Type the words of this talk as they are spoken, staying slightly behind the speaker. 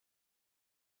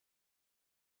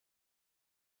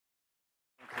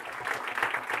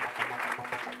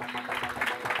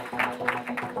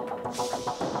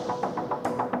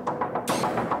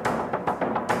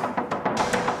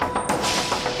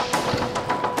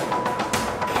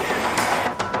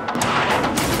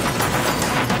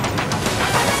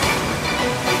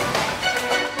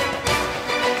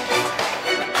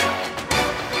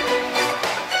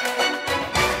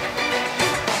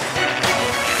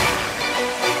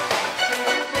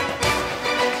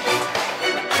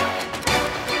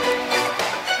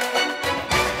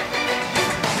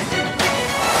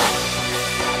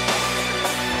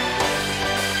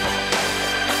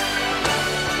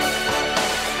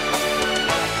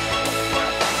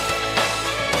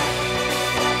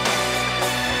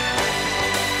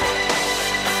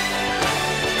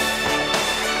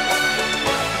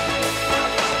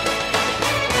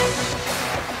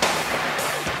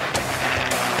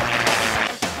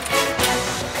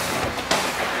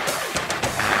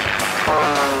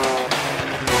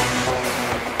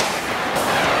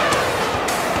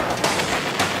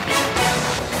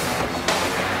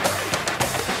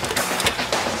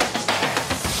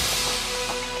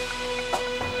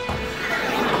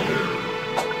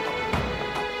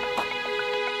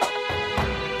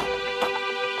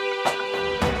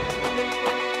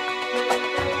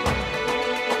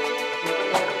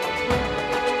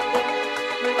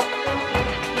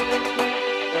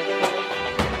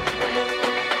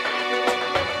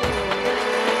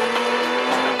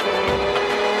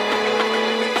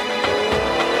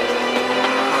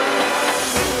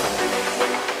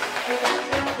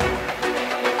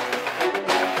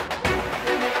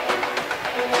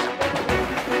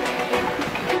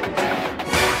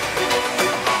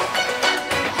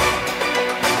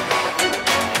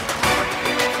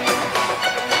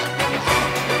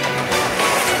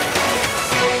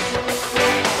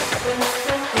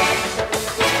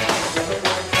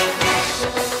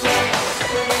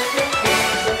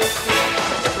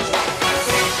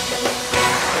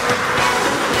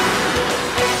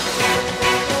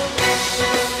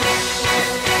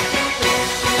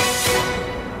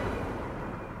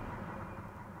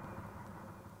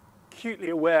acutely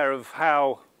aware of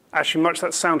how actually much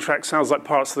that soundtrack sounds like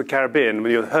Pirates of the Caribbean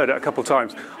when you've heard it a couple of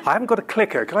times. I haven't got a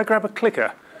clicker. Can I grab a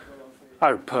clicker?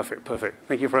 Oh, perfect, perfect.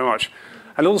 Thank you very much.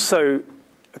 And also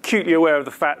acutely aware of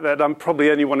the fact that I'm probably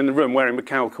the only one in the room wearing a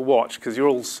mechanical watch, because you're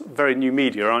all very new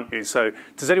media, aren't you? So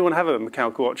does anyone have a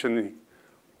mechanical watch in the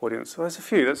audience? Well, there's a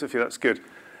few, that's good.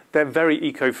 They're very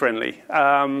eco-friendly.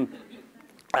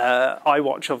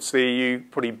 iWatch, obviously,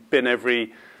 you've probably been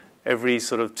every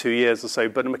sort of 2 years or so,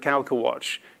 but a mechanical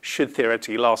watch should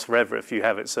theoretically last forever if you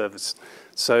have it serviced.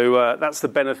 So that's the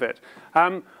benefit.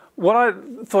 What I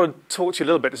thought I'd talk to you a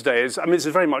little bit today is, I mean, it's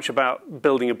very much about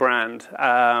building a brand.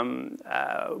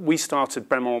 We started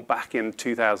Bremont back in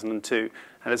 2002,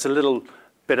 and it's a little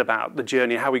bit about the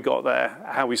journey, how we got there,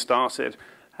 how we started,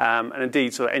 and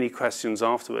indeed sort of any questions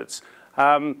afterwards.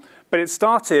 But it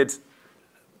started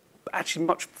actually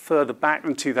much further back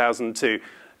than 2002.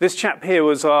 This chap here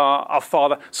was our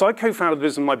father. So I co-founded the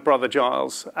business with my brother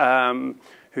Giles,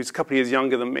 who's a couple of years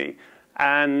younger than me.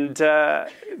 And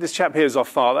this chap here is our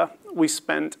father. We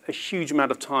spent a huge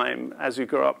amount of time as we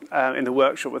grew up in the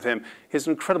workshop with him. He's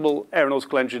an incredible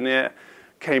aeronautical engineer,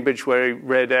 Cambridge, where he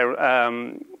read,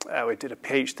 we did a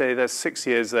PhD there, 6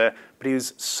 years there. But he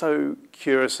was so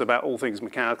curious about all things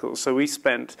mechanical. So we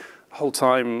spent the whole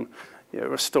time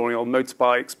restoring old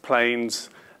motorbikes, planes,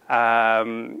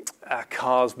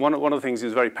 cars. One of the things he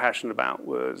was very passionate about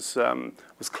was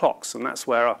clocks, and that's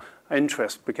where our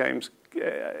interest became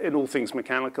in all things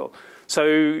mechanical. So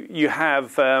you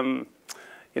have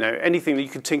anything that you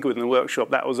could tinker with in the workshop,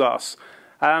 that was us.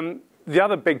 The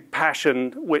other big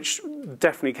passion, which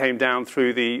definitely came down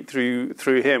through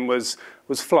him, was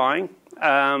flying.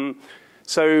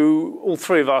 So all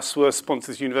three of us were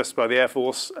sponsored at university by the Air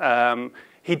Force.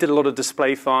 He did a lot of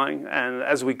display flying, and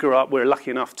as we grew up, we were lucky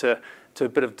enough to a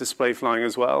bit of display flying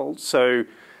as well. So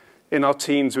in our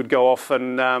teens, we'd go off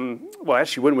and, well,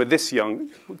 actually, when we're this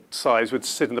young size, we'd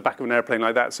sit in the back of an airplane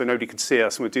like that so nobody could see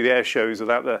us, and we'd do the air shows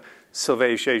without the Civil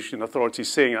Aviation Authority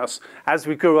seeing us. As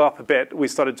we grew up a bit, we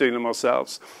started doing them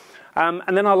ourselves.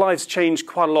 And then our lives changed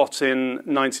quite a lot in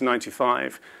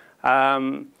 1995.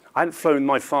 I hadn't flown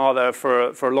my father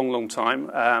for a long, long time,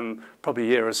 probably a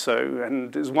year or so.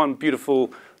 And it was one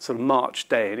beautiful sort of March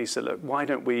day, and he said, "Look, why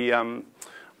don't we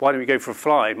go for a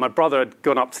fly?" My brother had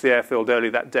gone up to the airfield early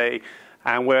that day,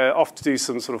 and we're off to do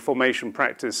some sort of formation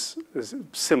practice,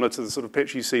 similar to the sort of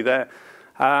pitch you see there.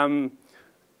 And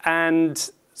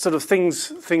sort of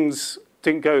things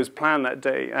didn't go as planned that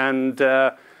day, and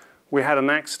we had an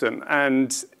accident.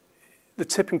 And the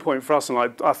tipping point for us, and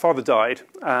our father died.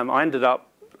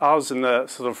 I was in the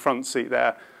sort of front seat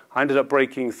there. I ended up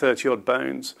breaking 30-odd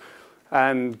bones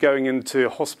and going into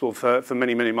hospital for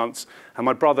many, many months. And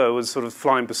my brother was sort of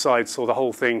flying beside, saw the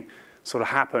whole thing sort of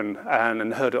happen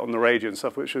and heard it on the radio and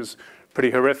stuff, which was pretty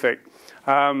horrific.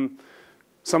 So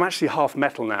I'm actually half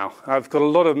metal now. I've got a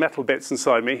lot of metal bits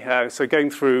inside me. So going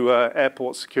through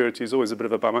airport security is always a bit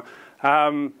of a bummer.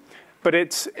 But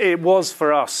it was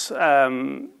for us,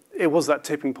 it was that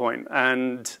tipping point.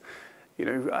 And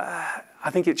I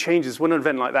think it changes. When an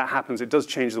event like that happens, it does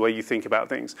change the way you think about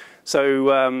things.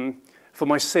 So for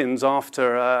my sins,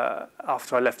 after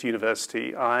I left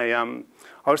university, I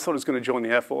always thought I was going to join the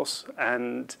Air Force.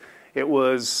 And it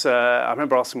was, I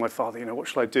remember asking my father, what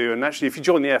should I do? And actually, if you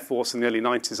join the Air Force in the early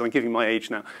 90s, I'm giving my age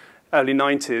now, early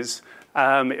 90s,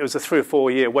 it was a 3 or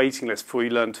 4 year waiting list before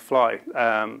you learned to fly.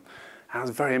 And I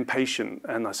was very impatient.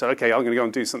 And I said, OK, I'm going to go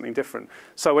and do something different.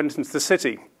 So I went into the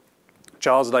city.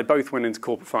 Giles and I both went into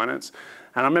corporate finance.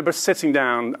 And I remember sitting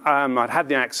down, I'd had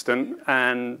the accident,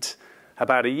 and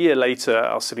about a year later,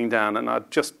 I was sitting down, and I'd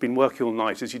just been working all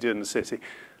night, as you do in the city.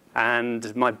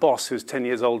 And my boss, who was 10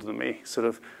 years older than me, sort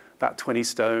of about 20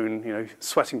 stone,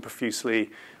 sweating profusely,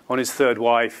 on his third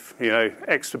wife,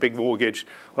 extra big mortgage,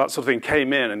 all that sort of thing,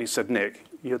 came in, and he said, "Nick,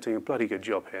 you're doing a bloody good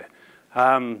job here.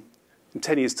 In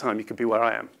 10 years' time, you could be where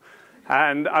I am."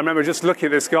 And I remember just looking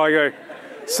at this guy going,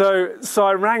 So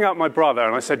I rang up my brother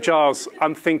and I said, "Giles,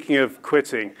 I'm thinking of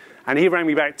quitting." And he rang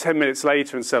me back 10 minutes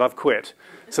later and said, "I've quit."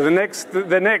 So the next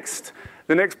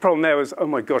problem there was, oh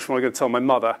my gosh, what am I going to tell my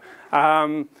mother?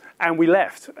 And we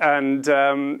left. And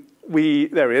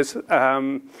there he is.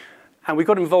 And we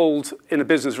got involved in a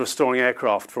business restoring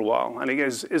aircraft for a while. And it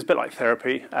was a bit like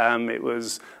therapy. It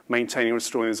was maintaining and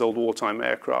restoring these old wartime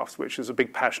aircraft, which is a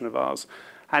big passion of ours.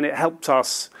 And it helped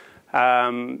us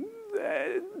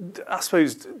I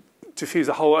suppose, diffuse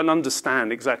the whole and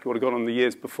understand exactly what had gone on in the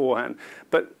years beforehand.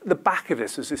 But the back of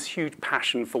this is this huge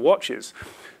passion for watches.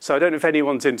 So I don't know if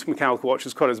anyone's into mechanical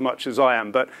watches quite as much as I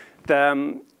am, but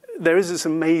there is this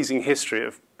amazing history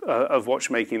of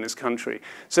watchmaking in this country.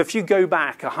 So if you go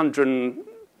back 100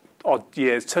 odd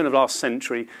years, turn of last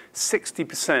century,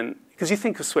 60%, because you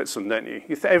think of Switzerland, don't you?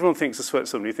 Everyone thinks of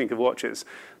Switzerland when you think of watches,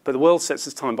 but the world sets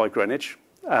its time by Greenwich.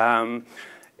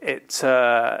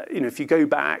 If you go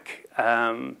back,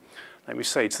 let me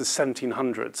say, to the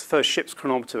 1700s, the first ship's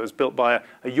chronometer was built by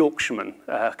a Yorkshireman,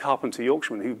 a carpenter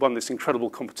Yorkshireman, who won this incredible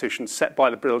competition set by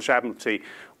the British Admiralty,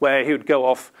 where he would go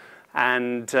off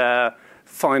and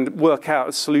work out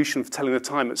a solution for telling the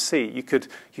time at sea. You could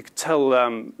tell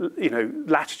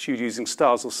latitude using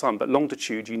stars or sun, but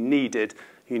longitude you needed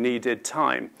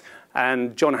time.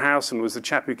 And John Harrison was the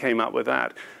chap who came up with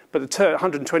that. But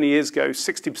 120 years ago,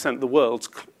 60% of the world's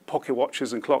pocket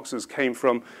watches and clocks came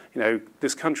from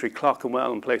this country,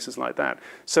 Clerkenwell and places like that.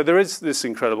 So there is this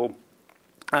incredible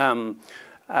activity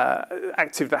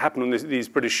that happened on these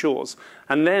British shores.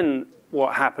 And then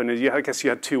what happened is, I guess you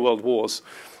had 2 world wars.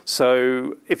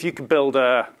 So if you could build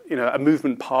a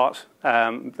movement part,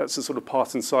 that's the sort of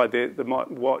part inside the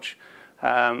watch,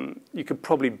 you could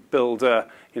probably build a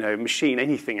machine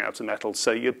anything out of metal.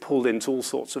 So you're pulled into all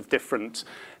sorts of different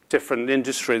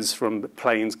industries, from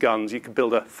planes, guns. You could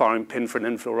build a firing pin for an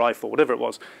infield rifle, whatever it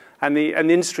was, and the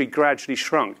industry gradually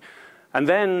shrunk. And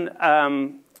then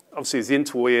obviously as the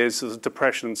interwar years, there was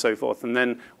depression and so forth, and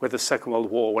then with the Second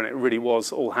World War, when it really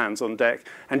was all hands on deck.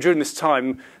 And during this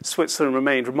time, Switzerland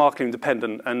remained remarkably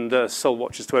independent and sold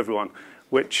watches to everyone,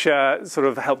 which sort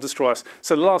of helped destroy us.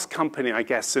 So the last company, I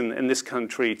guess, in this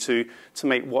country to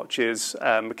make watches,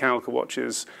 mechanical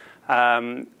watches,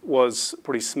 was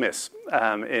probably Smiths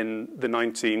in the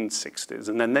 1960s.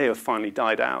 And then they have finally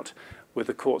died out with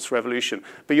the quartz revolution.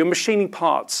 But you're machining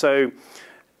parts. So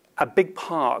a big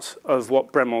part of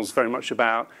what Bremont's very much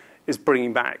about is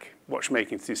bringing back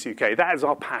watchmaking to the UK. That is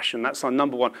our passion. That's our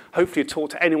number one. Hopefully you talk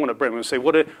to anyone at Bremont and say,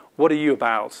 what are you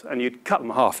about? And you'd cut them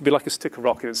in half. It'd be like a stick of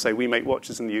rock and say, we make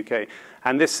watches in the UK.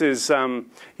 And this is,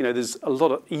 there's a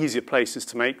lot of easier places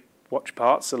to make watch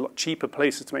parts, a lot cheaper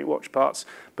places to make watch parts.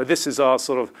 But this is our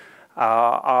sort of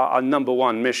our number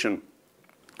one mission.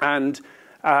 And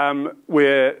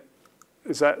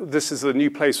this is the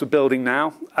new place we're building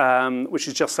now, which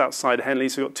is just outside Henley.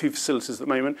 So we've got 2 facilities at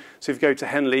the moment. So if you go to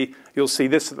Henley, you'll see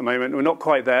this at the moment. We're not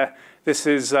quite there. This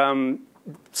is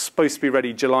supposed to be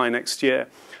ready July next year.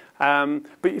 But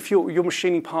if you're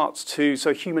machining parts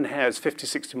so human hair is 50,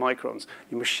 60 microns.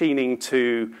 You're machining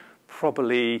to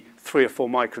probably 3 or 4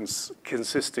 microns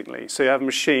consistently. So you have a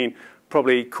machine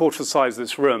probably quarter the size of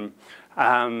this room,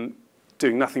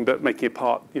 doing nothing but making a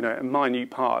part, a minute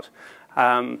part.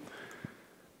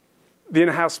 The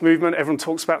in-house movement, everyone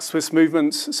talks about Swiss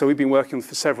movements. So we've been working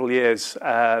for several years,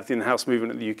 the in-house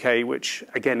movement in the UK, which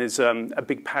again is a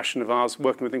big passion of ours,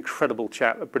 working with an incredible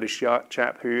chap, a British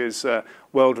chap who is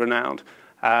world-renowned.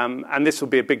 And this will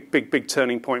be a big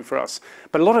turning point for us.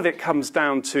 But a lot of it comes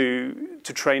down to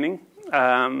training.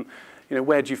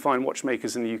 Where do you find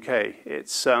watchmakers in the UK?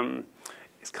 It's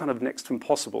kind of next to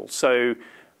impossible. So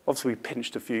obviously, we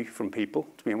pinched a few from people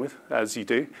to begin with, as you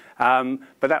do.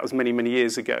 But that was many, many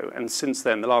years ago. And since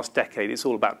then, the last decade, it's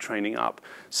all about training up.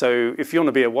 So if you want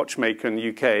to be a watchmaker in the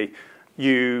UK,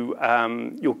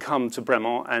 you'll come to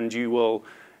Bremont and you will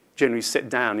generally sit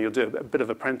down. You'll do a bit of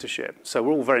apprenticeship. So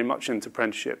we're all very much into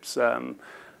apprenticeships.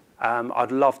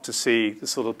 I'd love to see the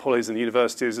sort of polys and the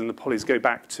universities and the polys go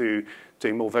back to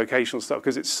doing more vocational stuff,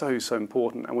 because it's so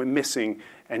important. And we're missing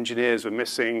engineers. We're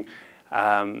missing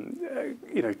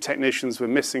technicians. We're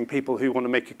missing people who want to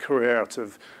make a career out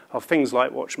of things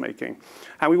like watchmaking.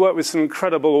 And we work with some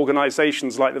incredible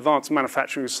organizations like the Advanced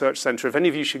Manufacturing Research Centre. If any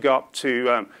of you should go up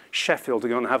to Sheffield to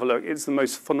go and have a look, it's the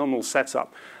most phenomenal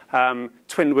setup,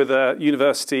 twinned with a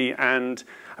university. And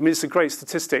I mean, it's a great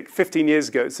statistic. 15 years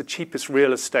ago, it's the cheapest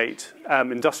real estate,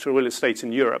 industrial real estate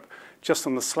in Europe, just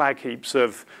on the slag heaps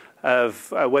of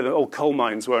where the old coal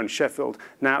mines were in Sheffield.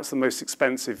 Now it's the most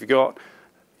expensive. You've got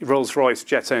Rolls-Royce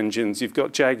jet engines, you've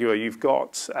got Jaguar, you've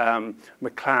got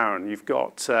McLaren, you've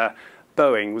got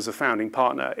Boeing was a founding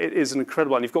partner. It is an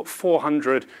incredible one. You've got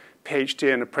 400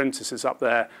 PhD and apprentices up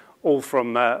there, all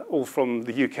from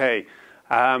the UK.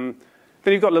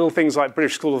 Then you've got little things like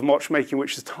British School of Watchmaking,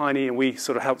 which is tiny, and we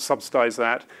sort of help subsidise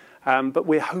that. But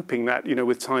we're hoping that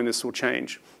with time this will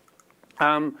change.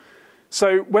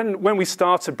 So when we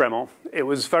started Bremont, it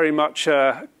was very much we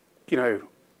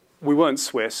weren't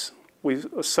Swiss. We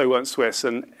so weren't Swiss,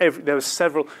 and there were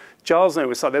several. Giles and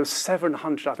I started. There were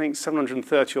 700, I think,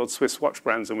 730 odd Swiss watch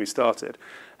brands when we started,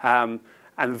 and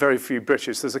very few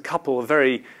British. There's a couple of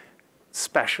very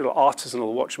special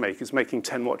artisanal watchmakers making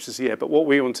 10 watches a year. But what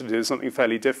we wanted to do is something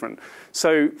fairly different.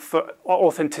 So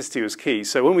authenticity was key.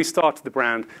 So when we started the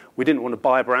brand, we didn't want to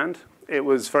buy a brand. It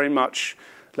was very much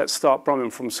let's start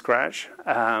Bremont from scratch.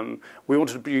 We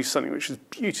wanted to produce something which was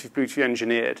beautifully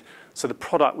engineered, so the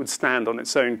product would stand on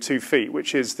its own 2 feet,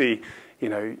 which is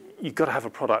you've got to have a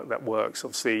product that works.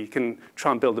 Obviously, you can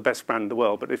try and build the best brand in the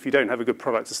world, but if you don't have a good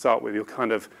product to start with, you're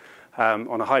kind of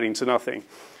on a hiding to nothing.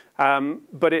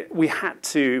 But we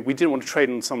didn't want to trade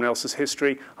on someone else's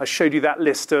history. I showed you that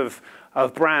list of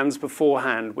brands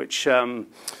beforehand, which,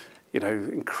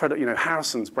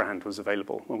 Harrison's brand was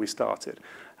available when we started.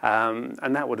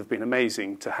 And that would have been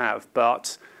amazing to have.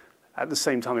 But at the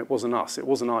same time, it wasn't us. It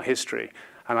wasn't our history.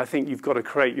 And I think you've got to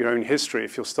create your own history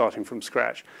if you're starting from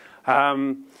scratch.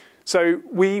 So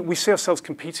we see ourselves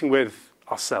competing with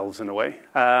ourselves in a way.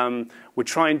 We're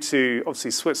trying to,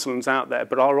 obviously Switzerland's out there,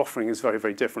 but our offering is very,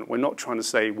 very different. We're not trying to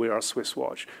say we're a Swiss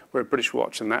watch, we're a British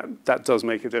watch, and that does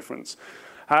make a difference.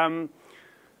 The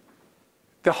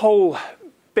whole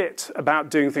bit about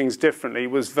doing things differently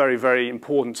was very, very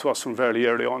important to us from very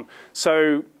early on.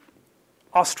 So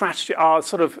our strategy,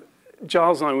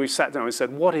 Giles and I, we sat down and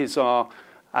said, what is our,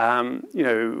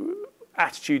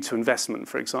 attitude to investment,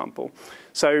 for example.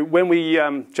 So when we,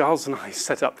 Giles and I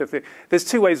set up, there's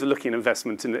 2 ways of looking at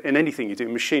investment in anything you do.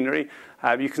 Machinery,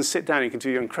 you can sit down, you can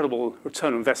do your incredible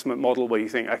return on investment model where you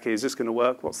think, okay, is this going to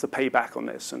work? What's the payback on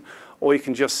this? Or you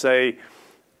can just say,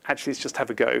 actually, let's just have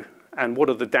a go. And what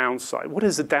are the downside? What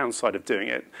is the downside of doing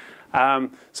it?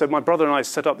 So my brother and I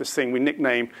set up this thing we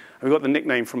got the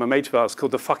nickname from a mate of ours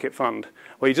called the Fuck It Fund,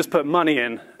 where you just put money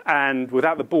in and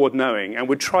without the board knowing, and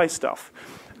we'd try stuff.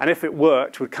 And if it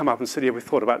worked, we'd come up and say, yeah, we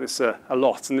thought about this a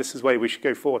lot, and this is the way we should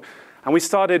go forward. And we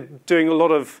started doing a lot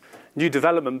of new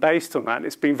development based on that, and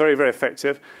it's been very, very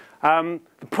effective. The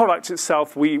product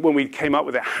itself, when we came up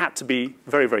with it, had to be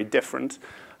very, very different.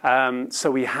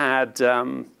 So we had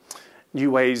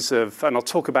new ways of, and I'll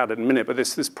talk about it in a minute, but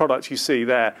this product you see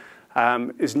there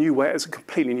is a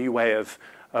completely new way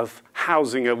of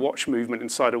housing a watch movement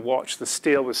inside a watch. The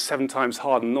steel was 7 times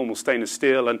harder than normal stainless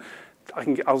steel, and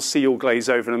I'll see you all glaze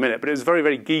over in a minute, but it was very,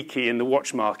 very geeky in the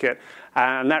watch market,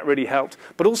 and that really helped.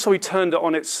 But also we turned it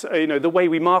on its, the way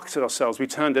we marketed ourselves, we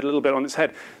turned it a little bit on its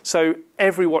head. So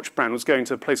every watch brand was going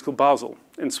to a place called Basel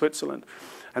in Switzerland.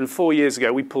 And 4 years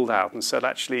ago, we pulled out and said,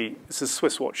 actually, this is a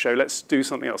Swiss watch show. Let's do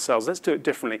something ourselves. Let's do it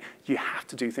differently. You have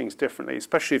to do things differently,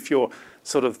 especially if you're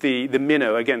sort of the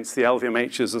minnow against the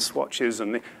LVMHs, the Swatches,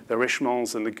 and the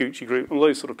Richemonts, and the Gucci Group, and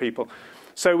those sort of people.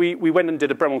 So we went and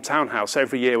did a Bremont townhouse.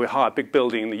 Every year we hire a big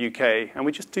building in the UK, and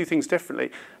we just do things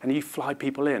differently. And you fly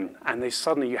people in, and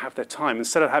suddenly you have their time.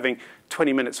 Instead of having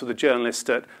 20 minutes with a journalist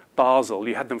at Basel,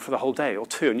 you had them for the whole day or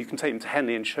 2, and you can take them to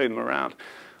Henley and show them around.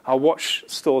 Our watch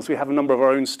stores, we have a number of our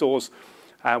own stores.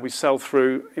 We sell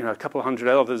through a couple of hundred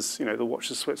others, the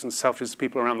Watches of Switzerland sell to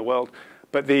people around the world.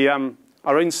 But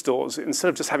our own stores, instead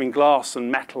of just having glass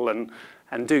and metal and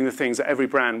doing the things that every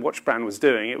watch brand was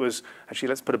doing, it was actually,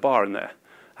 let's put a bar in there.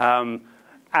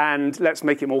 And let's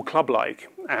make it more club-like.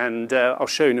 And I'll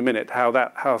show you in a minute how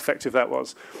effective that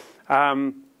was.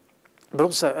 But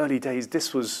also early days,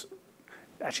 this was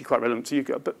actually quite relevant to you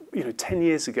guys. But 10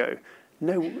 years ago,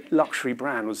 no luxury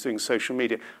brand was doing social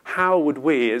media. How would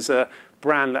we, as a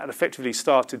brand that had effectively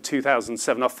started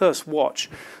 2007, our first watch?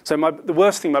 So the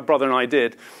worst thing my brother and I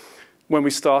did when we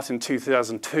started in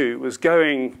 2002 was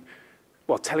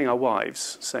telling our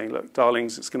wives, saying, look,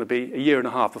 darlings, it's going to be 1.5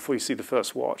 years before you see the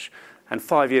first watch. And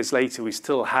 5 years later, we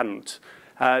still hadn't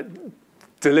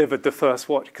delivered the first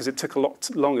watch because it took a lot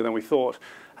longer than we thought.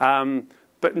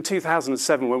 But in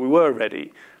 2007, when we were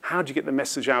ready, how do you get the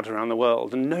message out around the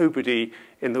world? And nobody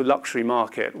in the luxury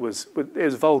market it was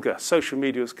vulgar. Social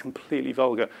media was completely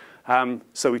vulgar.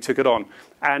 So we took it on.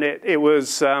 And it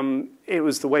was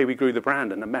the way we grew the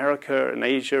brand in America and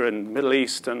Asia and Middle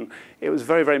East. And it was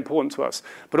very, very important to us.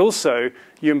 But also,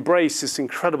 you embrace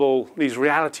these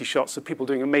reality shots of people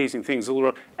doing amazing things.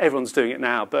 Everyone's doing it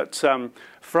now. But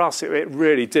for us, it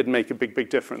really did make a big, big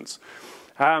difference.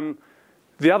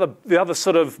 The other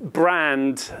sort of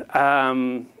brand,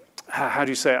 how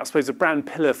do you say it? I suppose a brand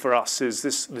pillar for us is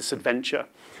this adventure.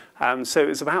 So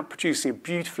it's about producing a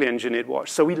beautifully engineered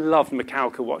watch. So we love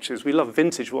mechanical watches. We love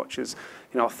vintage watches.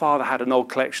 Our father had an old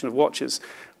collection of watches,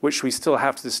 which we still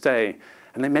have to this day.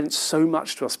 And they meant so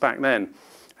much to us back then,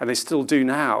 and they still do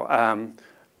now.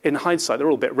 In hindsight, they're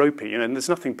all a bit ropey, and there's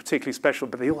nothing particularly special,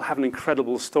 but they all have an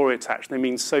incredible story attached. They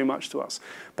mean so much to us.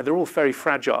 But they're all very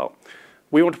fragile.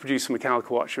 We want to produce a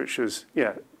mechanical watch which was,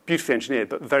 beautifully engineered,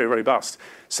 but very robust.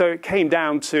 So it came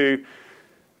down to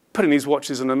putting these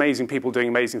watches on amazing people doing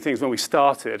amazing things when we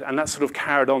started, and that sort of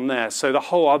carried on there. So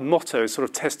our motto is sort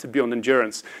of tested beyond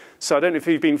endurance. So I don't know if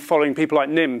you've been following people like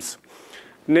Nims.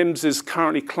 Nims is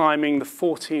currently climbing the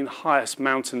 14 highest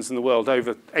mountains in the world,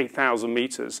 over 8,000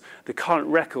 meters. The current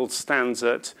record stands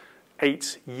at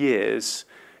 8 years.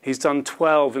 He's done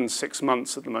 12 in 6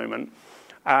 months at the moment.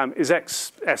 Is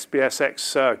ex-SBS,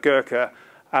 ex-Gurkha.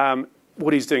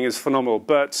 What he's doing is phenomenal.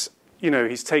 But, you know,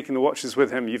 he's taking the watches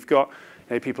with him. You've got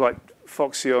people like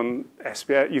Foxy on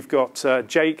SBS. You've got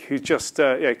Jake, who's just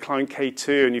climbed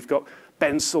K2. And you've got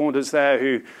Ben Saunders there,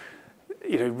 who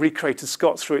recreated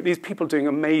Scott's route. These people are doing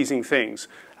amazing things,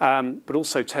 but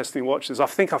also testing watches. I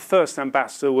think our first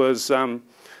ambassador was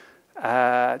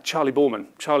Charlie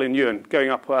and Ewan, going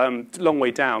up a long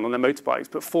way down on their motorbikes,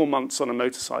 but 4 months on a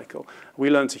motorcycle. We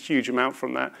learned a huge amount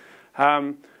from that.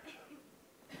 I'm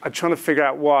trying to figure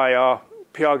out why our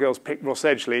PR girls picked Ross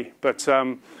Edgley, but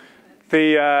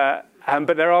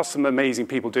but there are some amazing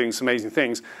people doing some amazing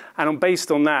things. And based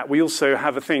on that, we also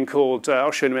have a thing called, I'll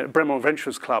show you in a minute, Bremont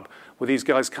Venturers Club, where these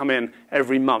guys come in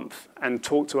every month and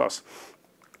talk to us.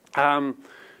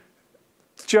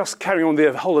 Just carrying on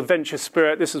the whole adventure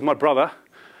spirit, this is my brother.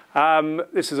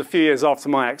 This is a few years after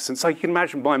my accident. So you can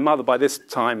imagine my mother by this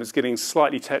time is getting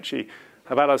slightly tetchy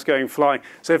about us going flying.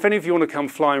 So if any of you want to come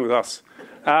flying with us,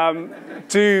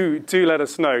 do let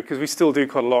us know, because we still do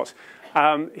quite a lot.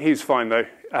 He's fine, though.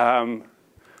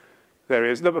 There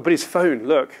he is. Look, but his phone,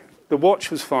 look. The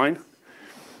watch was fine,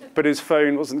 but his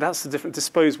phone wasn't. That's the different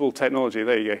disposable technology.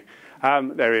 There you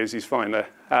go. There he is. He's fine there.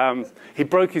 He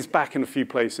broke his back in a few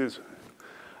places.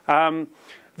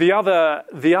 The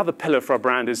other pillar for our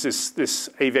brand is this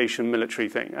aviation military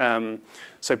thing.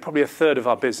 So probably a third of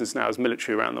our business now is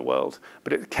military around the world,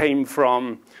 but it came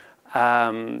from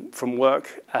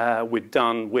work we'd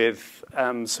done with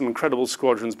some incredible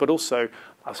squadrons, but also,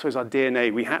 I suppose, our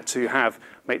DNA. We had to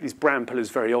make these brand pillars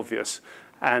very obvious,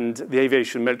 and the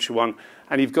aviation military one.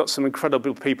 And you've got some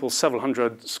incredible people, several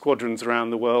hundred squadrons around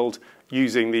the world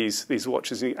using these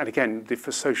watches. And again,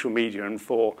 for social media and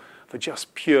for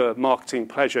just pure marketing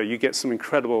pleasure, you get some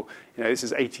incredible, this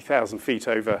is 80,000 feet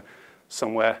over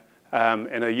somewhere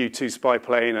in a U-2 spy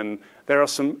plane, and there are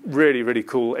some really, really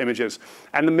cool images.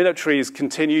 And the military has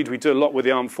continued. We do a lot with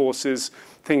the armed forces.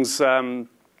 Things,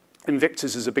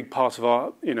 Invictus is a big part of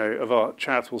our, of our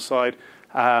charitable side.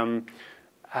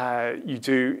 You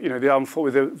do, with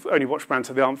the only watch brand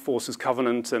to the Armed Forces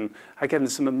Covenant, and again,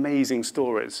 there's some amazing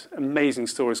stories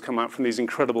come out from these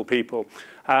incredible people.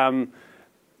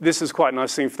 This is quite a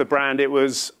nice thing for the brand. It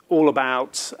was all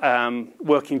about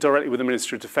working directly with the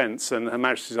Ministry of Defence and Her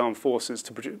Majesty's Armed Forces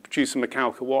to produce a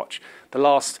mechanical watch. The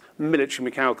last military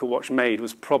mechanical watch made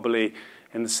was probably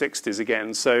in the 60s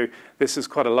again. So this is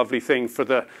quite a lovely thing for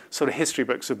the sort of history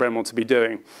books of Bremont to be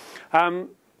doing.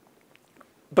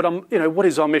 But what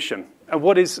is our mission?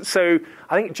 And so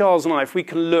I think Giles and I, if we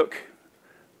can look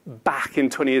back in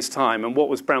 20 years' time and what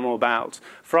was Bremont about,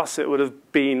 for us it would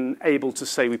have been able to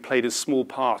say we played a small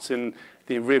part in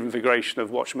the reinvigoration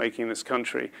of watchmaking in this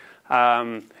country.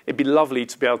 It'd be lovely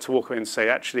to be able to walk away and say,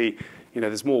 actually,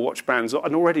 there's more watch brands,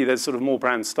 and already there's sort of more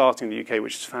brands starting in the UK,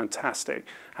 which is fantastic.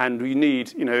 And we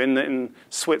need, in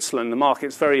Switzerland, the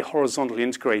market's very horizontally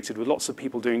integrated with lots of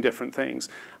people doing different things,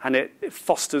 and it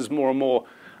fosters more and more,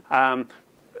 I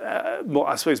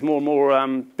suppose, more and more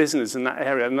business in that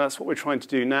area, and that's what we're trying to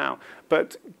do now.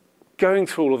 But going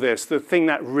through all of this, the thing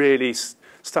that really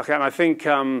stuck out, and I think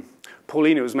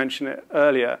Paulina was mentioning it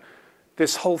earlier,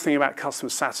 this whole thing about customer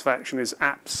satisfaction is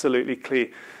absolutely clear.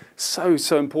 So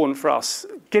important for us.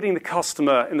 Getting the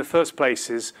customer in the first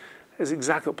place is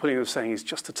exactly what Paulina was saying, is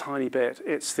just a tiny bit.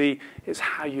 It's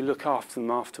how you look after them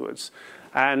afterwards.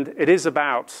 And it is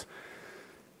about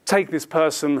taking this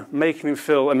person, making them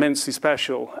feel immensely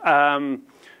special.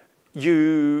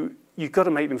 You've got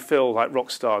to make them feel like rock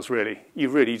stars, really. You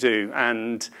really do.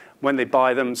 And when they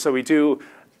buy them, so we do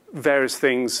various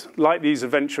things like these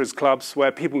adventurers clubs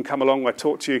where people can come along, where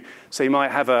talk to you. So you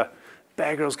might have a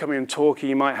Bear Grylls coming and talking.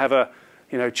 You might have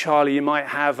Charlie. You might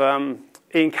have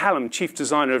Ian Callum, chief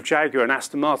designer of Jaguar and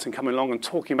Aston Martin, coming along and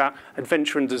talking about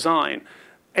adventure and design.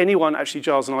 Anyone, actually,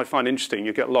 Giles and I find interesting,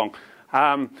 you get along.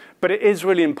 But it is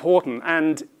really important,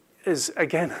 and is,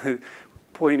 again,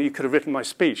 Paulina, you could have written my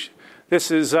speech. This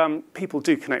is, people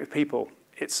do connect with people.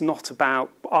 It's not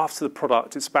about after the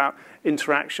product, it's about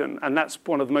interaction, and that's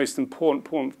one of the most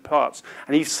important parts.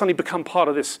 And you've suddenly become part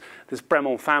of this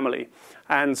Bremont family.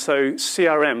 And so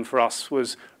CRM for us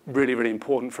was really, really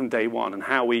important from day one, and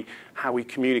how we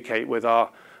communicate with our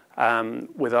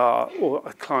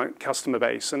client customer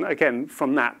base, and again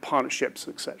from that partnerships,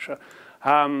 etc.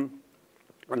 And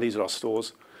these are our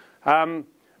stores.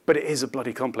 But it is a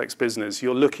bloody complex business.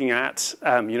 You're looking at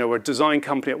we're a design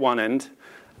company at one end,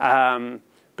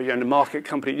 but you're in a market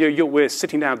company. We're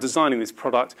sitting down designing this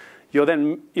product. you're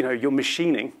then, you're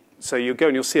machining. So you'll go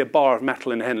and you'll see a bar of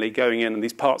metal in Henley going in and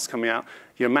these parts coming out.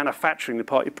 You're manufacturing the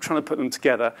part, you're trying to put them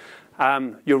together.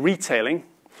 You're retailing.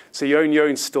 So you own your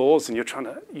own stores and you're trying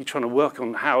to work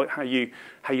on how you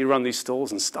run these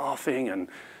stores and staffing and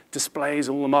displays,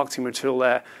 all the marketing material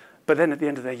there. But then at the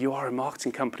end of the day, you are a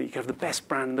marketing company. You have the best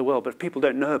brand in the world, but if people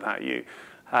don't know about you,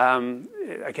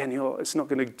 again, it's not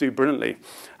going to do brilliantly.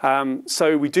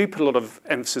 So we do put a lot of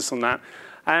emphasis on that.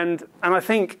 And I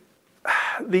think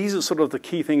these are sort of the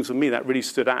key things for me that really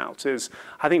stood out is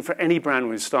I think for any brand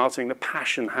when you're starting, the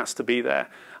passion has to be there.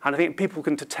 And I think people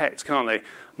can detect, can't they?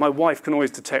 My wife can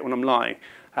always detect when I'm lying.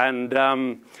 And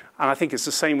I think it's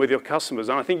the same with your customers.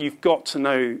 And I think they've got to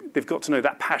know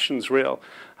that passion's real.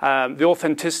 The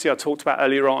authenticity I talked about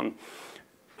earlier on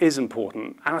is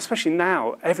important. And especially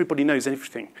now, everybody knows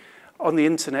everything. On the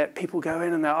internet, people go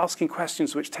in and they're asking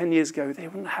questions which 10 years ago, they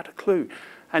wouldn't have had a clue.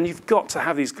 And you've got to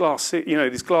have these glass,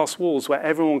 these glass walls where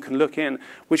everyone can look in,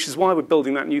 which is why we're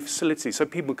building that new facility. So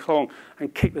people come along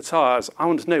and kick the tires. I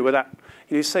want to know where that,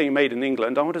 saying made in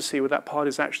England, I want to see where that part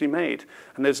is actually made.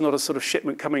 And there's not a sort of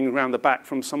shipment coming around the back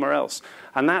from somewhere else.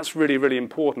 And that's really, really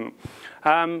important.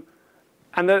 And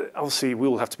obviously, we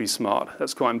all have to be smart.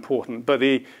 That's quite important. But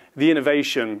the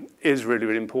innovation is really,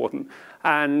 really important.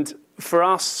 And for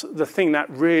us, the thing that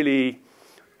really,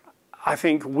 I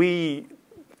think we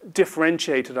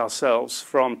differentiated ourselves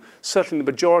from certainly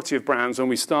the majority of brands when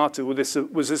we started with this,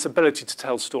 was this ability to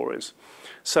tell stories.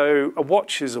 So a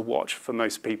watch is a watch for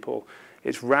most people.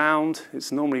 It's round,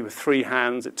 it's normally with 3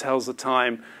 hands, it tells the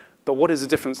time. But what is the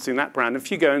difference between that brand?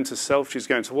 If you go into Selfridges,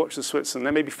 go into Watches of Switzerland,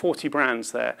 there may be 40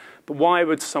 brands there. But why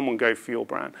would someone go for your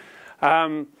brand?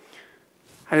 And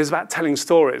it's about telling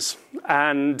stories.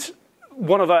 And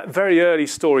one of our very early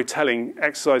storytelling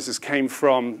exercises came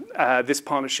from this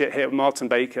partnership here with Martin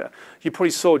Baker. You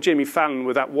probably saw Jimmy Fallon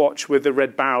with that watch with the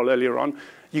red barrel earlier on.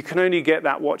 You can only get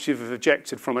that watch if you've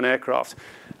ejected from an aircraft.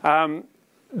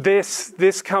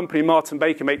 This company, Martin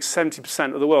Baker, makes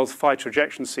 70% of the world's fighter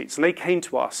ejection seats. And they came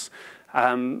to us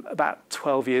about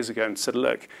 12 years ago and said,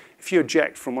 look, if you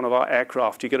eject from one of our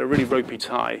aircraft, you get a really ropey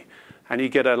tie, and you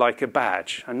get like a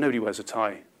badge. And nobody wears a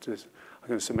tie. I'm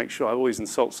going to make sure I always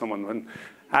insult someone.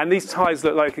 And these ties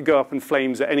look like they could go up in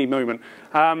flames at any moment.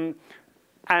 And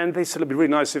they said it'd be really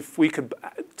nice if we could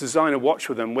design a watch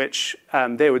with them, which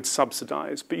they would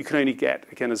subsidize. But you can only get,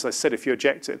 again, as I said, if you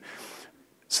eject it.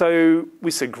 So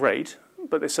we said, great.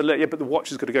 But they said, look, yeah, but the watch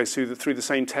has got to go through the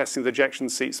same testing of the ejection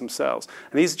seats themselves.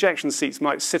 And these ejection seats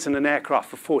might sit in an aircraft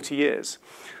for 40 years.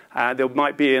 They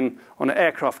might be on an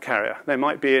aircraft carrier. They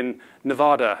might be in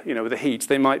Nevada, with the heat.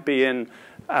 They might be in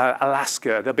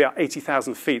Alaska. They'll be at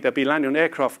 80,000 feet. They'll be landing on an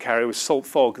aircraft carrier with salt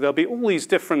fog. There'll be all these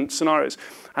different scenarios.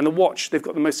 And the watch, they've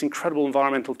got the most incredible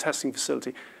environmental testing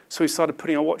facility. So we started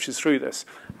putting our watches through this,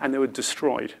 and they were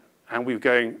destroyed. And we were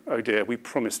going, oh dear, we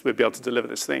promised we'd be able to deliver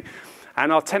this thing. And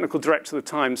our technical director at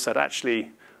the time said,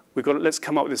 actually, let's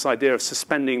come up with this idea of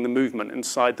suspending the movement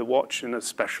inside the watch in a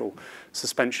special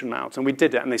suspension mount. And we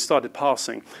did it, and they started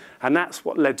passing. And that's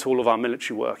what led to all of our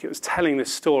military work. It was telling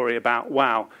this story about,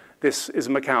 wow, this is a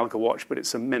mechanical watch, but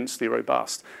it's immensely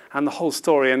robust. And the whole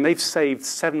story, and they've saved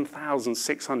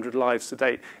 7,600 lives to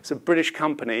date. It's a British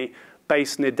company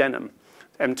based near Denham,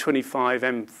 M25,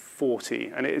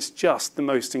 M40. And it is just the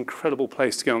most incredible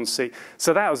place to go and see.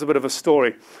 So that was a bit of a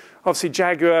story. Obviously,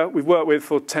 Jaguar, we've worked with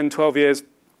for 10, 12 years.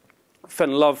 Fell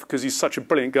in love because he's such a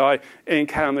brilliant guy. Ian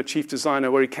Callum, the chief designer,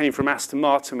 where he came from Aston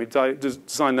Martin. We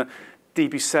designed the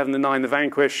DB7, the 9, the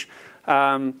Vanquish.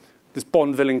 This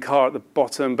Bond villain car at the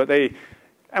bottom. But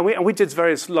we did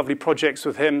various lovely projects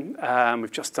with him.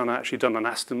 We've just actually done an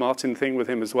Aston Martin thing with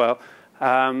him as well.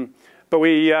 But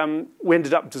we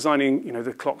ended up designing,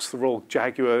 the clocks, the Royal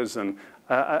Jaguars, and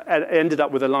ended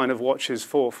up with a line of watches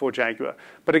for Jaguar.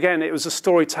 But again, it was a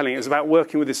storytelling. It was about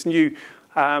working with this new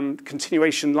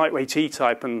continuation lightweight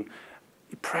E-type, and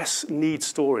press needs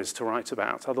stories to write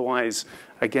about. Otherwise,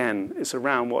 again, it's a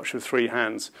round watch with 3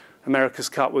 hands. America's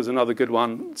Cup was another good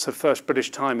one. It's the first British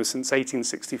timer since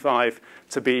 1865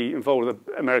 to be involved with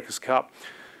the America's Cup.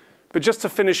 But just to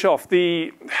finish off,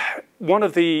 one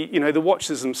of the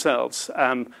watches themselves,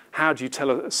 how do you tell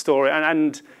a story?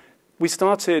 And we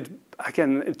started,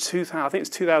 again, in 2000, I think it's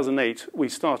 2008, we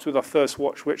started with our first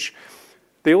watch, which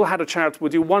they all had a charitable,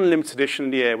 we'll do one limited edition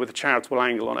in the year with a charitable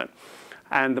angle on it.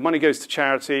 And the money goes to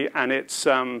charity, and it's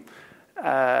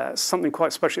something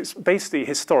quite special. It's basically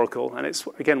historical, and it's,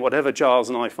 again, whatever Giles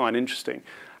and I find interesting.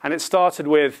 And it started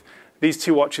with these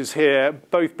 2 watches here,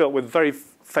 both built with very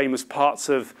famous parts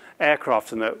of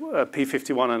aircraft in it, a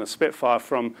P-51 and a Spitfire,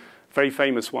 from very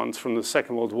famous ones from the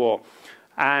Second World War.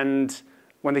 And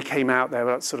when they came out, they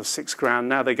were at sort of £6,000.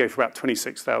 Now they go for about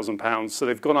 £26,000. So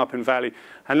they've gone up in value.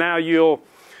 And now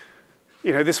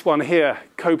this one here,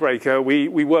 Codebreaker,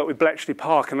 we work with Bletchley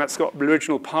Park, and that's got the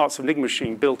original parts of an Enigma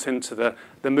machine built into the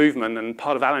movement and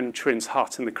part of Alan Turing's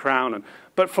hut in the crown.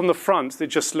 But from the front, it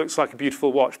just looks like a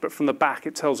beautiful watch. But from the back,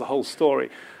 it tells a whole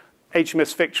story.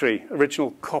 HMS Victory,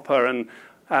 original copper and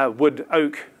wood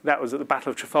oak, that was at the Battle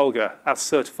of Trafalgar, as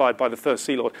certified by the First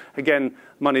Sea Lord. Again,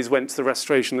 monies went to the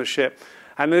restoration of the ship.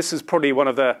 And this is probably one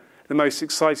of the most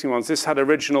exciting ones. This had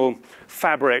original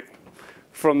fabric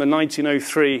from the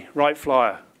 1903 Wright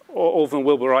Flyer, Orville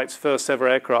Wilbur Wright's first ever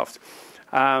aircraft.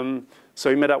 So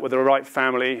he met up with the Wright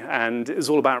family, and it was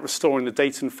all about restoring the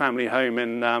Dayton family home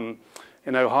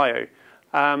in Ohio.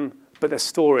 But there's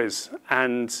stories,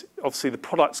 and obviously the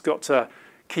product's got to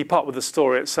keep up with the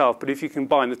story itself. But if you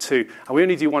combine the two, and we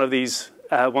only do one of these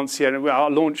once a year. And our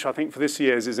launch, I think, for this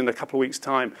year's is in a couple of weeks'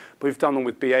 time. But we've done one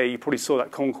with BA. You probably saw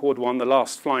that Concorde one, the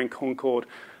last flying Concorde.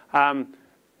 And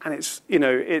it's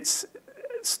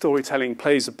storytelling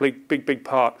plays a big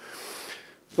part.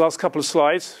 Last couple of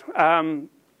slides.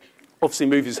 Obviously,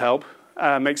 movies help.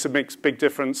 Makes a big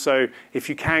difference. So if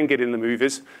you can get in the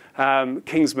movies,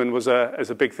 Kingsman is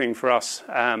a big thing for us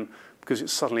because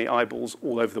it's suddenly eyeballs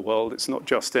all over the world. It's not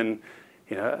just in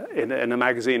a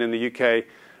magazine in the UK.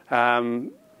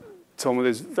 Tom with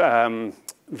his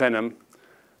Venom.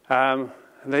 And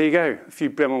there you go, a few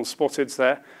Bremont spotteds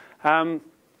there.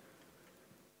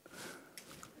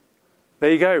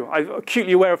 There you go. I'm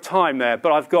acutely aware of time there,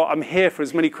 but I'm here for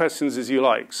as many questions as you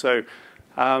like. So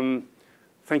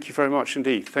thank you very much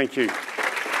indeed. Thank you.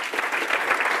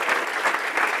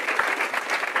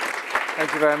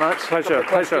 Thank you very much. Pleasure.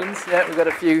 Yeah, we've got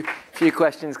a few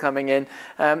questions coming in.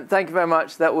 Thank you very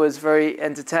much. That was very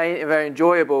entertaining, very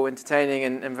enjoyable, entertaining,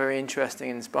 and very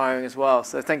interesting and inspiring as well.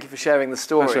 So thank you for sharing the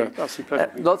story. Pleasure. Absolute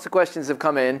pleasure. Lots of questions have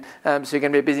come in, so you're going to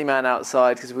be a busy man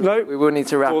outside because we will need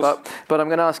to wrap up. But I'm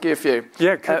going to ask you a few.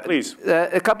 Yeah, please.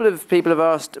 A couple of people have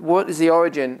asked, what is the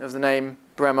origin of the name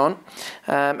Bremont,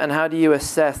 and how do you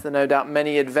assess the no doubt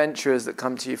many adventurers that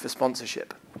come to you for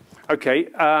sponsorship? Okay.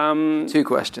 2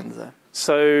 questions there.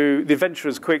 So the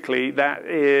adventurers, quickly, that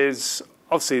is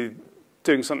obviously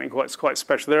doing something quite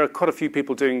special. There are quite a few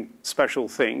people doing special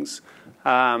things,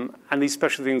 and these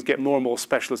special things get more and more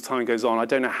special as time goes on. I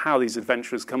don't know how these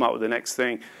adventurers come up with the next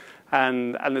thing,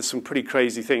 and there's some pretty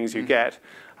crazy things you get.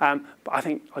 But I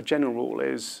think our general rule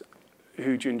is,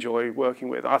 who do you enjoy working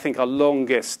with? I think our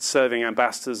longest serving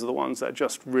ambassadors are the ones that are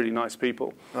just really nice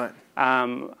people. Right.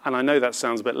 And I know that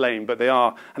sounds a bit lame, but they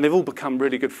are. And they've all become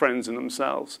really good friends in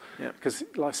themselves. Yeah. Because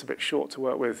life's a bit short to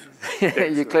work with.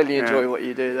 You clearly enjoy what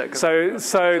you do. So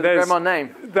there's Bremont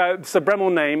name. It's a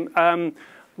Bremont name.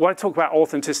 When I talk about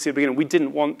authenticity at the beginning, we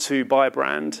didn't want to buy a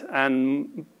brand.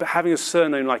 And having a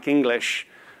surname like English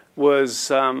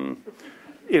was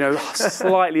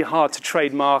slightly hard to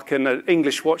trademark, and an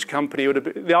English watch company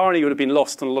the irony would have been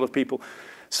lost on a lot of people.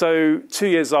 So 2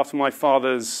 years after my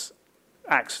father's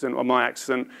accident, or my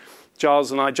accident,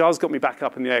 Giles got me back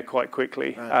up in the air quite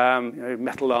quickly, right.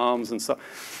 Metal arms and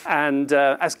stuff. And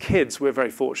as kids, we're very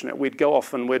fortunate. We'd go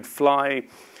off and we'd fly.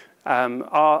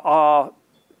 My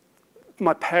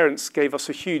parents gave us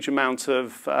a huge amount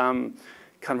of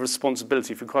kind of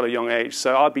responsibility from quite a young age.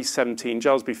 So I'd be 17,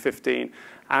 Giles would be 15.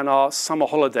 And our summer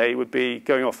holiday would be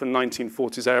going off in a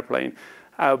 1940s airplane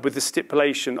with the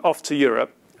stipulation off to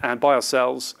Europe and by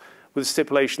ourselves, with the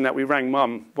stipulation that we rang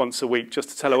Mum once a week just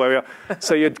to tell her where we are.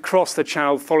 So you'd cross the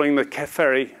channel following the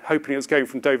ferry, hoping it was going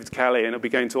from Dover to Calais, and it'd be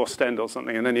going to Ostend or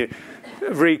something. And then and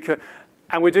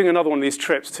we're doing another one of these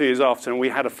trips 2 years after, and we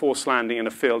had a forced landing in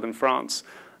a field in France.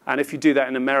 And if you do that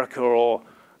in America or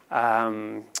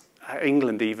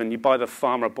England even, you buy the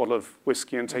farmer a bottle of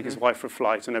whiskey and take his wife for a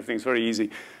flight, and everything's very easy.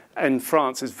 And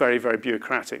France is very, very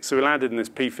bureaucratic. So we landed in this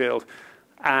pea field,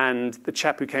 and the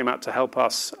chap who came out to help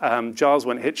us, Giles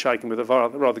went hitchhiking with a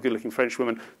rather good-looking French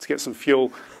woman to get some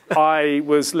fuel. I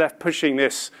was left pushing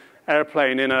this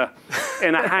airplane in a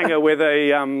hangar with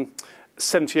a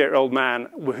 78-year-old man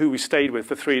who we stayed with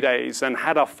for 3 days. And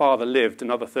had our father lived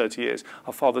another 30 years,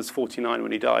 our father's 49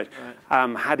 when he died,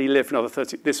 right. Had he lived another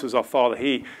 30, this was our father.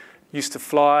 He used to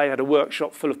fly, had a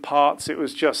workshop full of parts. It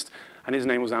was just... And his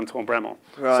name was Antoine Bremont.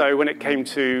 Right. So when it came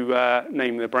to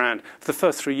naming the brand, for the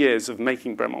first 3 years of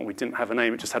making Bremont, we didn't have a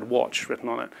name. It just had watch written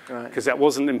on it. Because that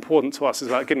wasn't important to us. It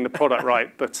was about getting the product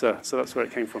right. But so that's where it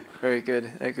came from. Very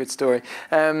good. A good story.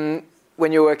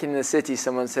 When you're working in the city,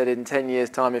 someone said in 10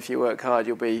 years' time, if you work hard,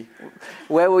 you'll be...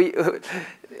 Where will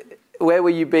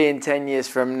you be in 10 years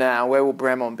from now? Where will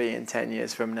Bremont be in 10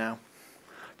 years from now?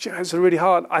 It's really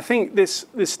hard. I think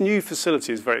this new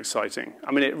facility is very exciting.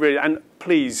 I mean, it really, and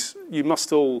please, you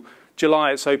must all,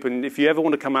 July it's open. If you ever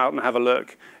want to come out and have a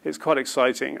look, it's quite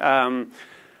exciting.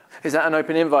 Is that an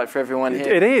open invite for everyone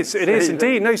here? It is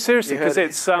indeed. No, seriously, because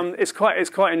it's quite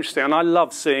interesting, and I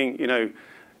love seeing, you know,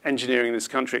 engineering in this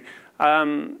country.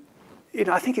 You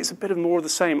know, I think it's a bit of more of the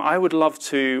same. I would love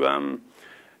to.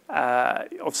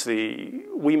 Obviously,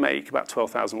 we make about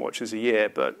 12,000 watches a year,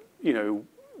 but you know,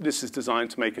 this is designed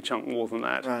to make a chunk more than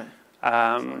that. Right.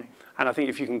 And I think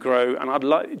if you can grow, and I'd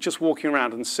like just walking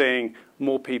around and seeing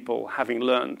more people having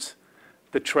learnt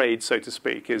the trade, so to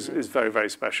speak, is very, very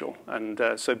special. And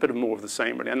so a bit of more of the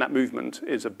same, really. And that movement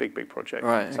is a big, big project.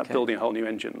 Right, it's like building a whole new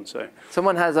engine. So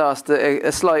someone has asked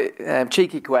a slight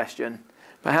cheeky question,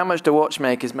 but how much do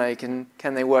watchmakers make, and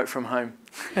can they work from home?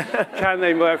 Can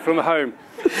they work from home?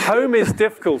 Home is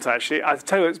difficult, actually. I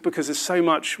tell you, it's because there's so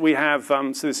much. We have,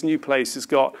 so this new place has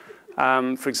got,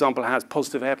 for example, it has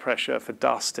positive air pressure for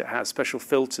dust. It has special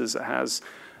filters. It has,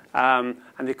 and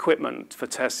the equipment for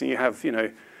testing. You have, you know,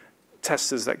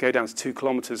 testers that go down to 2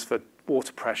 kilometers for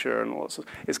water pressure and all that.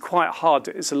 It's quite hard.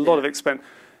 It's a lot of expense.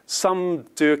 Some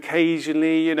do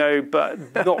occasionally, you know,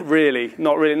 but not really,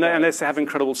 not really, unless they have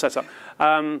incredible setup.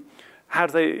 How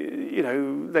do they, you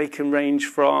know, they can range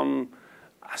from,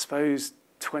 I suppose,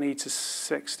 20 to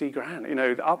 60 grand, you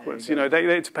know, upwards. You know,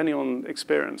 they depending on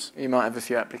experience. You might have a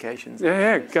few applications.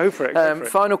 Yeah, go for it. Go for it.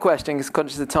 Final question, because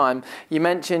conscious of the time. You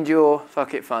mentioned your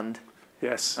Fuck It fund.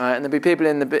 Yes. And there'll be people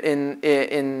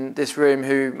in this room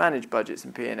who manage budgets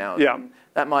and P&Ls. Yeah.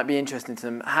 That might be interesting to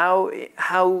them.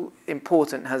 How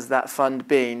important has that fund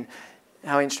been?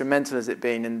 How instrumental has it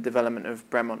been in the development of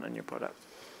Bremont and your product?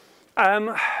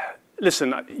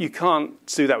 Listen, you can't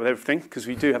do that with everything because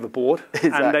we do have a board,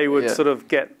 exactly, and they would sort of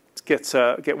get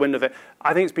wind of it.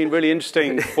 I think it's been really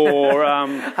interesting for.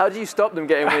 How do you stop them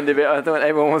getting wind of it? I thought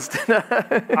everyone wants to know.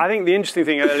 I think the interesting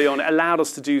thing early on, it allowed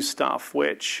us to do stuff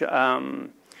which, you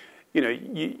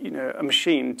know, a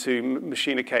machine to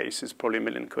machine a case is probably £1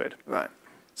 million. Right.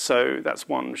 So that's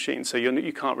one machine. So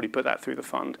you can't really put that through the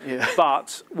fund. Yeah.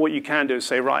 But what you can do is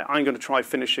say, right, I'm going to try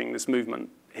finishing this movement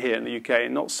here in the UK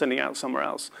and not sending out somewhere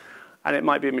else. And it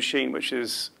might be a machine which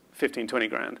is 15, 20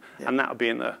 grand, and that would be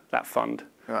in that fund.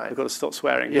 Right. We've got to stop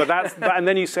swearing. Yeah. But and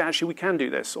then you say, actually, we can do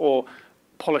this, or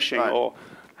polishing,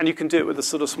 and you can do it with the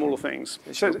sort of smaller things.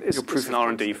 So it's an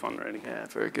R&D fund, really. Yeah,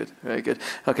 very good, very good.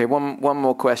 Okay, one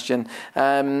more question.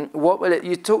 What will it?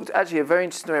 You talked actually a very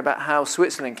interesting story about how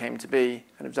Switzerland came to be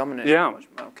kind of dominant in the watch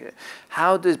market.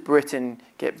 How does Britain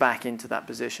get back into that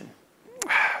position?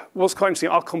 What's quite interesting,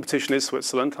 our competition is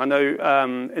Switzerland. I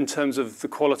know in terms of the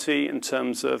quality, in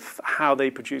terms of how they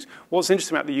produce. What's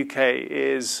interesting about the UK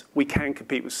is we can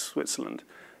compete with Switzerland.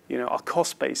 You know, our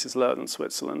cost base is lower than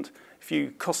Switzerland. If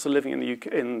you cost of living in the UK,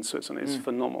 in Switzerland is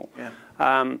phenomenal. Yeah.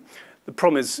 The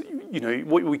problem is, you know,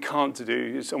 what we can't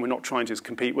do is, and we're not trying to, is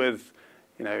compete with,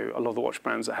 you know, a lot of the watch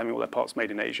brands that are having all their parts made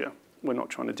in Asia. We're not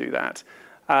trying to do that,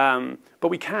 but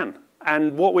we can.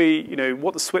 And what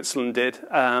the Switzerland did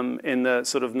in the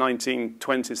sort of 1920s,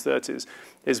 30s,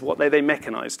 is what they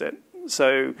mechanized it.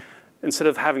 So instead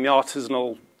of having the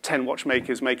artisanal 10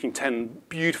 watchmakers making 10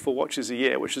 beautiful watches a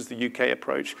year, which is the UK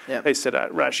approach, they said,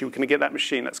 actually, we're going to get that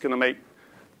machine that's going to make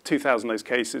 2,000 of those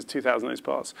cases, 2,000 of those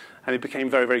parts. And they became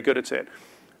very, very good at it.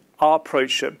 Our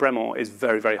approach at Bremont is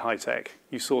very, very high-tech.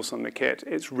 You saw some of the kit.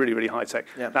 It's really, really high-tech.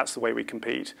 Yep. That's the way we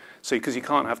compete. So because you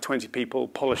can't have 20 people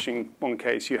polishing one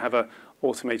case, you have a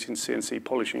automated CNC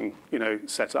polishing, you know,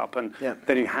 set up, and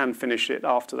then you hand finish it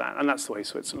after that. And that's the way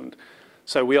Switzerland.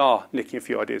 So we are nicking a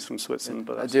few ideas from Switzerland.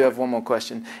 But I do have one more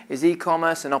question. Is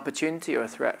e-commerce an opportunity or a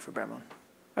threat for Bremont?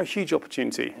 A huge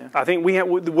opportunity. Yeah. I think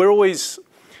we're always,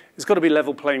 it's got to be a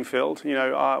level playing field. You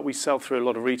know, we sell through a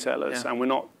lot of retailers, and we're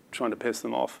not trying to piss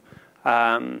them off.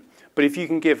 But if you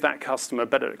can give that customer a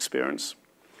better experience,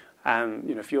 and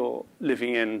you know, if you're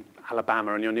living in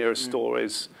Alabama and your nearest store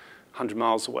is 100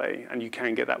 miles away, and you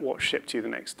can get that watch shipped to you the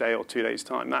next day or 2 days'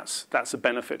 time, that's a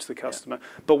benefit to the customer.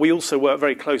 Yeah. But we also work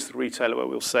very close to the retailer, where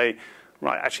we'll say,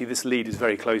 right, actually this lead is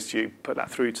very close to you, put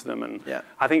that through to them. And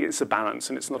I think it's a balance,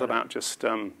 and it's not about just,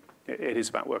 it is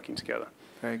about working together.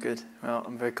 Very good. Well,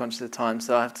 I'm very conscious of the time,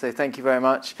 so I have to say thank you very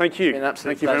much. Thank you. It's been an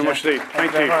absolute Thank you very much indeed.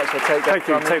 Thank you very much. I'll take that. Thank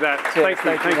you. Take that.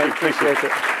 Thank you. Appreciate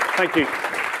it. Thank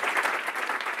you.